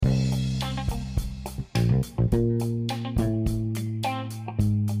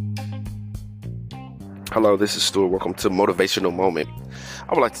Hello, this is Stuart. Welcome to Motivational Moment.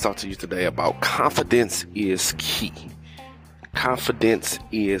 I would like to talk to you today about confidence is key. Confidence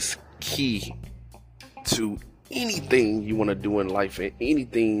is key to anything you want to do in life and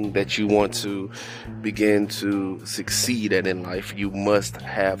anything that you want to begin to succeed at in life. You must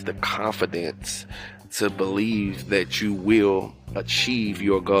have the confidence to believe that you will achieve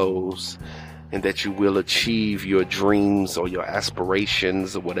your goals and that you will achieve your dreams or your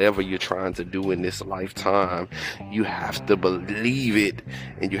aspirations or whatever you're trying to do in this lifetime. You have to believe it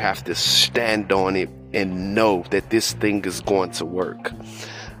and you have to stand on it and know that this thing is going to work.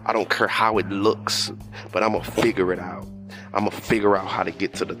 I don't care how it looks, but I'm going to figure it out. I'm going to figure out how to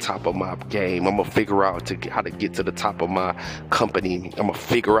get to the top of my game. I'm going to figure out how to get to the top of my company. I'm going to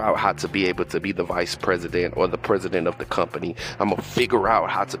figure out how to be able to be the vice president or the president of the company. I'm going to figure out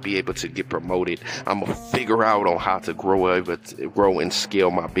how to be able to get promoted. I'm going to figure out on how to grow and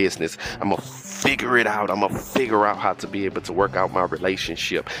scale my business. I'm going to figure it out. I'm going to figure out how to be able to work out my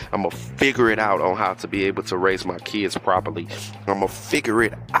relationship. I'm going to figure it out on how to be able to raise my kids properly. I'm going to figure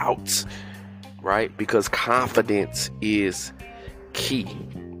it out. Right? Because confidence is key.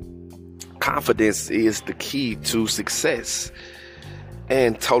 Confidence is the key to success,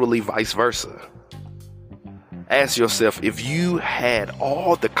 and totally vice versa. Ask yourself, if you had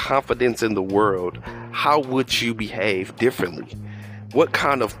all the confidence in the world, how would you behave differently? What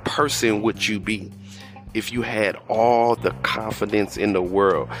kind of person would you be? If you had all the confidence in the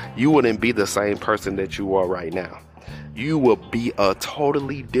world, you wouldn't be the same person that you are right now. You will be a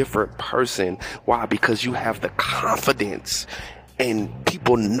totally different person. Why? Because you have the confidence, and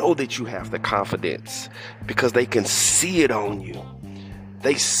people know that you have the confidence because they can see it on you.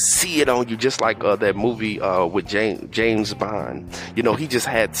 They see it on you, just like that movie with James Bond. You know, he just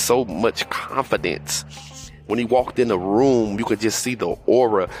had so much confidence. When he walked in the room, you could just see the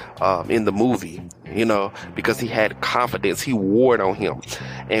aura in the movie, you know, because he had confidence. He wore it on him.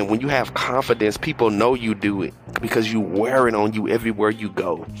 And when you have confidence, people know you do it because you wear it on you everywhere you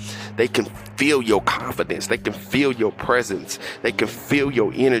go. They can feel your confidence. They can feel your presence. They can feel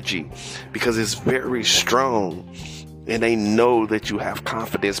your energy because it's very strong. And they know that you have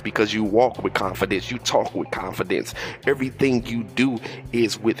confidence because you walk with confidence. You talk with confidence. Everything you do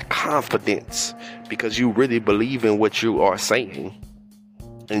is with confidence because you really believe in what you are saying.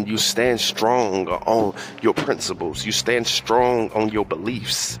 And you stand strong on your principles. You stand strong on your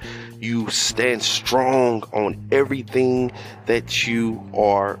beliefs. You stand strong on everything that you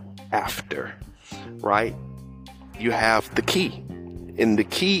are after, right? You have the key. And the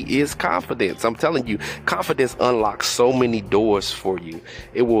key is confidence. I'm telling you, confidence unlocks so many doors for you.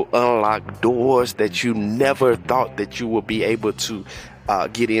 It will unlock doors that you never thought that you would be able to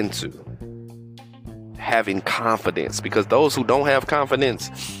get into. Having confidence, because those who don't have confidence,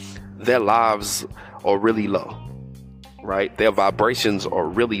 their lives are really low, right? Their vibrations are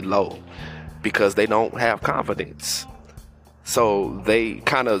really low because they don't have confidence. So they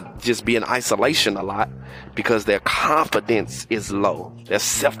kind of just be in isolation a lot because their confidence is low. Their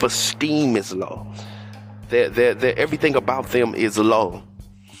self-esteem is low. Their everything about them is low,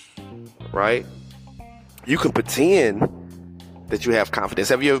 right? You can pretend that you have confidence.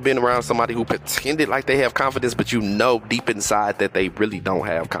 Have you ever been around somebody who pretended like they have confidence, but you know deep inside that they really don't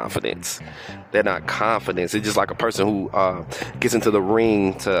have confidence? They're not confident. It's just like a person who gets into the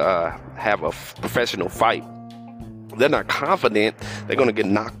ring to have a professional fight. They're not confident. They're going to get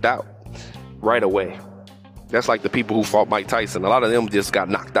knocked out right away. That's like the people who fought Mike Tyson. A lot of them just got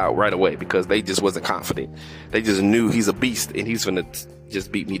knocked out right away because they just wasn't confident. They just knew he's a beast and he's going to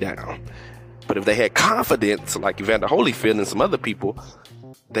just beat me down. But if they had confidence, like Evander Holyfield and some other people,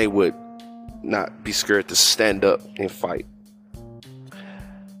 they would not be scared to stand up and fight.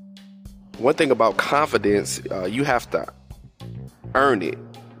 One thing about confidence, you have to earn it,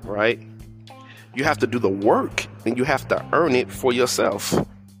 right? You have to do the work and you have to earn it for yourself.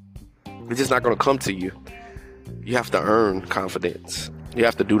 It's just not going to come to you. You have to earn confidence. You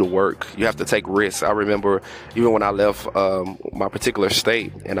have to do the work. You have to take risks. I remember even when I left my particular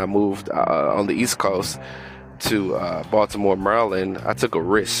state and I moved on the East Coast to Baltimore, Maryland, I took a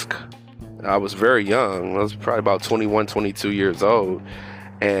risk. I was very young. I was probably about 21, 22 years old.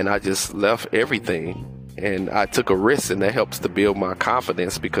 And I just left everything. And I took a risk, and that helps to build my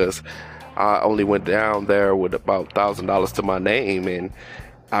confidence because I only went down there with about $1,000 to my name, and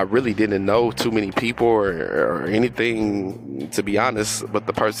I really didn't know too many people or anything, to be honest, but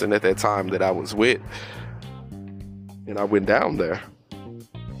the person at that time that I was with. And I went down there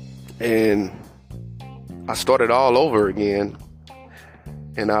and I started all over again.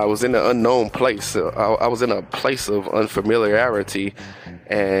 And I was in an unknown place. I was in a place of unfamiliarity,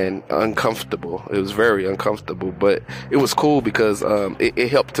 and uncomfortable. It was very uncomfortable, but it was cool because it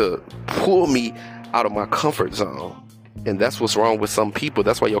helped to pull me out of my comfort zone. And that's what's wrong with some people.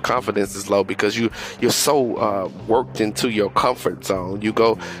 That's why your confidence is low, because you're so worked into your comfort zone. You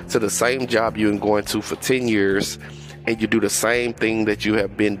go to the same job you've been going to for 10 years, and you do the same thing that you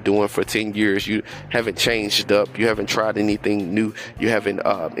have been doing for 10 years. You haven't changed up. You haven't tried anything new. You haven't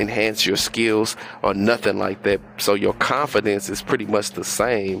enhanced your skills or nothing like that. So your confidence is pretty much the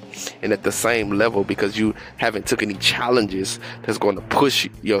same and at the same level, because you haven't took any challenges that's going to push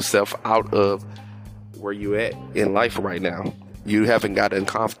yourself out of where you at in life right now. You haven't got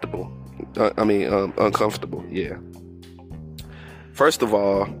uncomfortable. Uncomfortable. Yeah. First of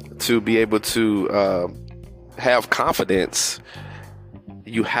all, to be able to have confidence,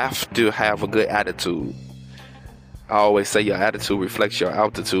 you have to have a good attitude. I always say your attitude reflects your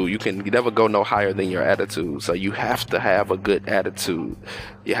altitude. You never go no higher than your attitude. So you have to have a good attitude.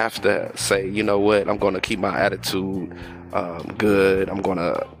 You have to say, you know what, I'm going to keep my attitude good. I'm going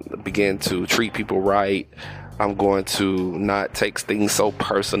to begin to treat people right. I'm going to not take things so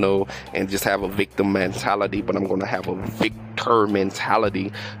personal and just have a victim mentality, but I'm going to have a victor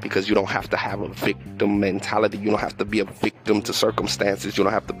mentality, because you don't have to have a victim mentality. You don't have to be a victim to circumstances. You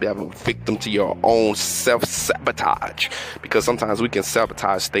don't have to be a victim to your own self-sabotage, because sometimes we can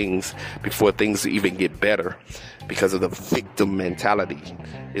sabotage things before things even get better because of the victim mentality.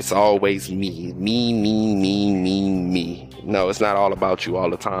 It's always me. No, it's not all about you all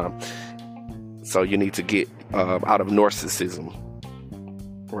the time. So you need to get out of narcissism,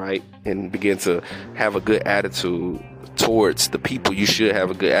 right? And begin to have a good attitude towards the people you should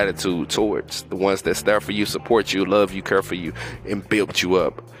have a good attitude towards. The ones that's there for you, support you, love you, care for you, and build you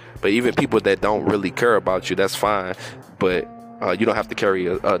up. But even people that don't really care about you, that's fine. But you don't have to carry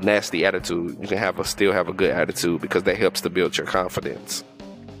a nasty attitude. You can still have a good attitude, because that helps to build your confidence.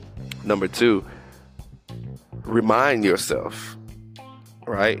 Number 2, remind yourself,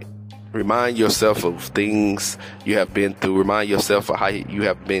 right? Remind yourself of things you have been through. Remind yourself of how you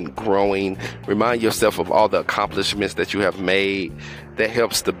have been growing. Remind yourself of all the accomplishments that you have made. That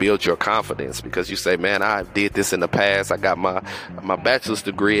helps to build your confidence, because you say, man, I did this in the past. I got my bachelor's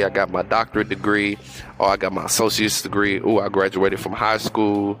degree. I got my doctorate degree. Or I got my associate's degree. Oh, I graduated from high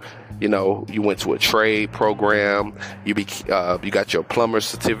school. You know, you went to a trade program. You got your plumber's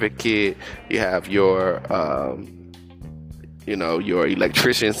certificate. You have your, your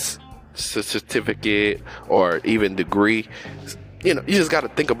electrician's certificate or even degree. You just got to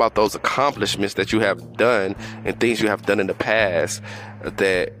think about those accomplishments that you have done and things you have done in the past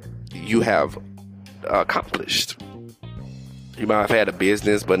that you have accomplished. You might have had a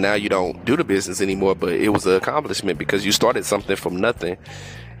business, but now you don't do the business anymore, but it was an accomplishment because you started something from nothing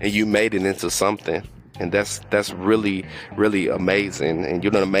and you made it into something. And that's really, really amazing. And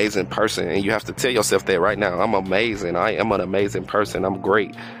you're an amazing person. And you have to tell yourself that right now. I'm amazing. I am an amazing person. I'm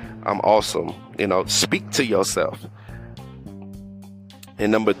great. I'm awesome. Speak to yourself.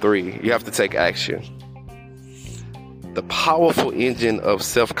 And number 3, you have to take action. The powerful engine of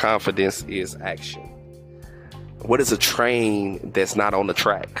self-confidence is action. What is a train that's not on the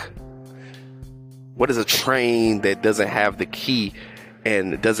track? What is a train that doesn't have the key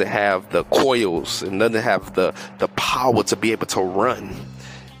and doesn't have the coils and doesn't have the power to be able to run?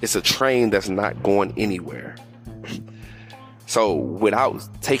 It's a train that's not going anywhere. So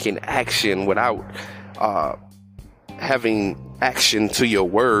without taking action, without having action to your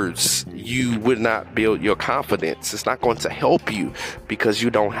words, you would not build your confidence. It's not going to help you because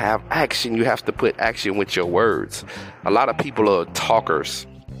you don't have action. You have to put action with your words. A lot of people are talkers.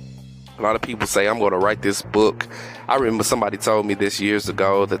 A lot of people say, I'm going to write this book. I remember somebody told me this years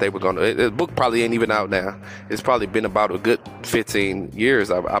ago that they were going to, the book probably ain't even out now. It's probably been about a good 15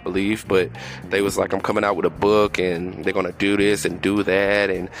 years, I believe. But they was like, I'm coming out with a book and they're going to do this and do that.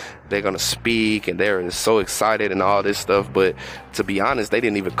 And they're going to speak and they're so excited and all this stuff. But to be honest, they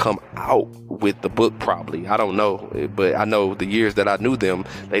didn't even come out with the book probably. I don't know. But I know the years that I knew them,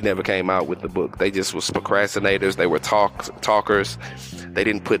 they never came out with the book. They just was procrastinators. They were talkers. They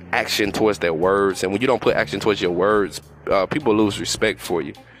didn't put action towards their words. And when you don't put action towards your words, people lose respect for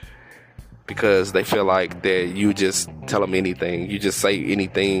you because they feel like that you just tell them anything. You just say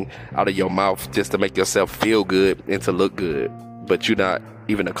anything out of your mouth just to make yourself feel good and to look good. But you're not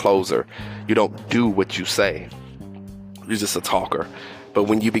even a closer. You don't do what you say. You're just a talker. But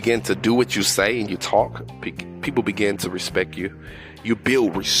when you begin to do what you say and you talk, people begin to respect you. You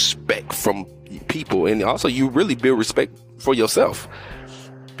build respect from people, and also you really build respect for yourself.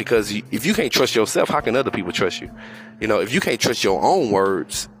 Because if you can't trust yourself, how can other people trust you? If you can't trust your own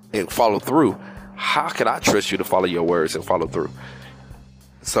words and follow through, how can I trust you to follow your words and follow through?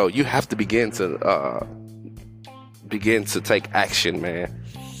 So you have to begin to take action, man.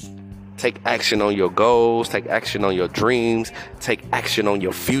 Take action on your goals, take action on your dreams, take action on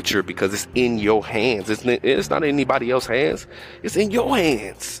your future, because it's in your hands. It's not in anybody else's hands. It's in your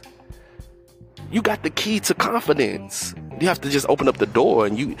hands. You got the key to confidence. You have to just open up the door,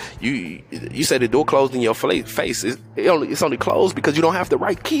 and you say the door closed in your face. It's only closed because you don't have the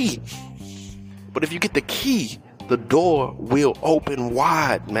right key. But if you get the key, the door will open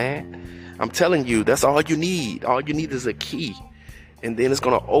wide, man. I'm telling you, that's all you need. All you need is a key. And then it's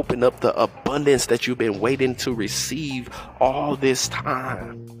going to open up the abundance that you've been waiting to receive all this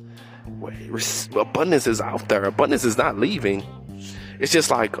time. Abundance is out there. Abundance is not leaving. It's just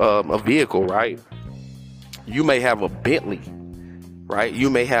like a vehicle, right? You may have a Bentley, right?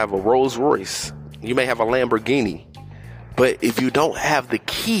 You may have a Rolls Royce. You may have a Lamborghini. But if you don't have the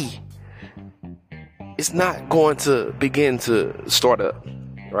key, it's not going to begin to start up,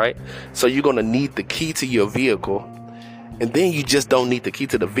 right? So you're going to need the key to your vehicle. And then you just don't need the key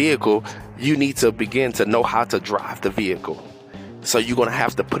to the vehicle. You need to begin to know how to drive the vehicle. So you're going to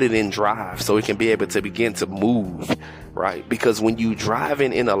have to put it in drive so it can be able to begin to move, right? Because when you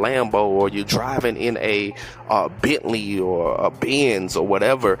driving in a Lambo, or you're driving in a Bentley or a Benz or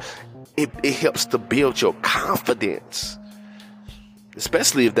whatever, it helps to build your confidence.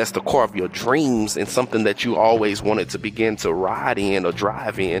 Especially if that's the car of your dreams and something that you always wanted to begin to ride in or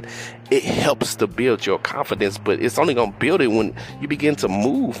drive in. It helps to build your confidence, but it's only going to build it when you begin to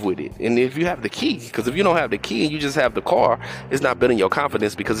move with it. And if you have the key, because if you don't have the key and you just have the car, it's not building your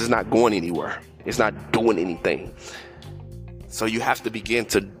confidence because it's not going anywhere. It's not doing anything. So you have to begin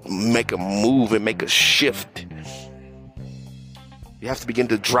to make a move and make a shift. You have to begin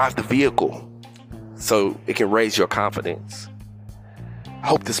to drive the vehicle so it can raise your confidence. I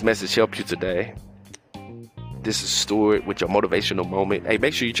hope this message helped you today. This is Stuart with your motivational moment. Hey,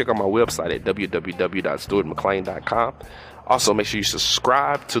 make sure you check out my website at www.stuartmcclain.com. Also, make sure you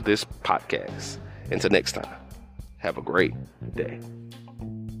subscribe to this podcast. Until next time, have a great day.